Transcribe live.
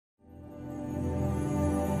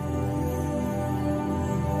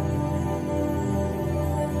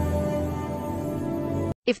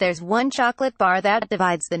If there's one chocolate bar that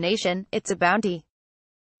divides the nation, it's a Bounty.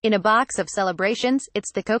 In a box of celebrations,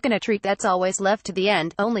 it's the coconut treat that's always left to the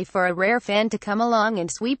end, only for a rare fan to come along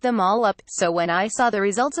and sweep them all up. So when I saw the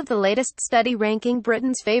results of the latest study ranking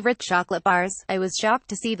Britain's favorite chocolate bars, I was shocked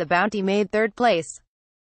to see the Bounty made third place.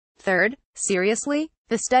 Third? Seriously?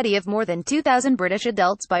 The study of more than 2,000 British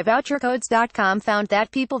adults by vouchercodes.com found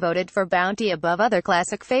that people voted for Bounty above other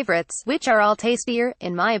classic favorites, which are all tastier,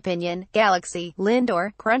 in my opinion: Galaxy,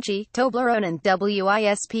 Lindor, Crunchy, Toblerone and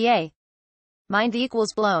Wispa. Mind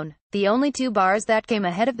equals blown. The only two bars that came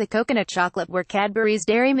ahead of the coconut chocolate were Cadbury's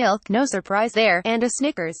Dairy Milk, no surprise there, and a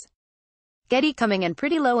Snickers. Getty coming in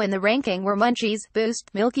pretty low in the ranking were Munchies,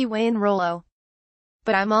 Boost, Milky Way and Rolo.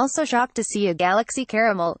 But I'm also shocked to see a Galaxy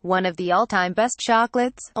Caramel, one of the all-time best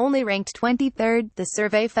chocolates, only ranked 23rd. The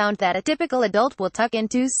survey found that a typical adult will tuck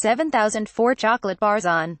into 7,004 chocolate bars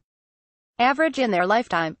on average in their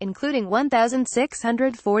lifetime, including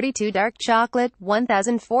 1,642 dark chocolate,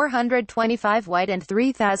 1,425 white and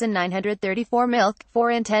 3,934 milk. 4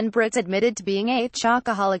 in 10 Brits admitted to being a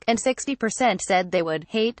chocoholic, and 60% said they would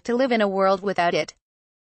hate to live in a world without it.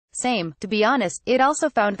 Same. To be honest, it also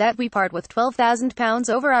found that we part with £12,000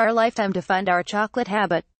 over our lifetime to fund our chocolate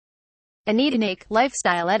habit. Anita Naik,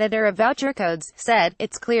 lifestyle editor of Voucher Codes, said,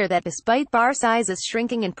 "It's clear that despite bar sizes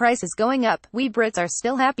shrinking and prices going up, we Brits are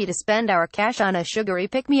still happy to spend our cash on a sugary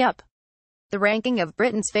pick-me-up." The ranking of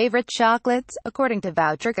Britain's favorite chocolates, according to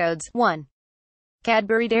Voucher Codes: 1.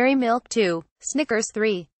 Cadbury Dairy Milk 2, Snickers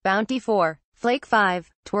 3, Bounty 4, Flake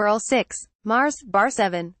 5, Twirl 6, Mars Bar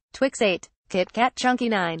 7, Twix 8, Kit Kat Chunky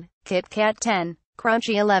 9, Kit Kat 10,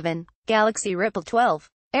 Crunchy 11, Galaxy Ripple 12,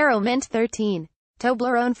 Aero Mint 13,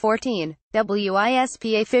 Toblerone 14,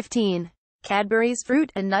 Wispa 15, Cadbury's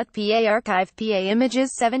Fruit and Nut PA Archive PA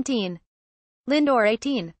Images 17, Lindor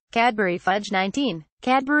 18, Cadbury Fudge 19,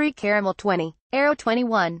 Cadbury Caramel 20, Aero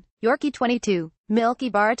 21, Yorkie 22, Milky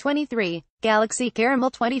Bar 23, Galaxy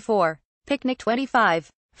Caramel 24, Picnic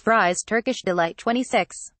 25, Fries Turkish Delight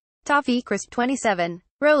 26, Toffee Crisp 27,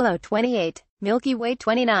 Rolo 28, Milky Way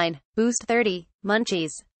 29, Boost 30,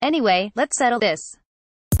 Munchies. Anyway, let's settle this.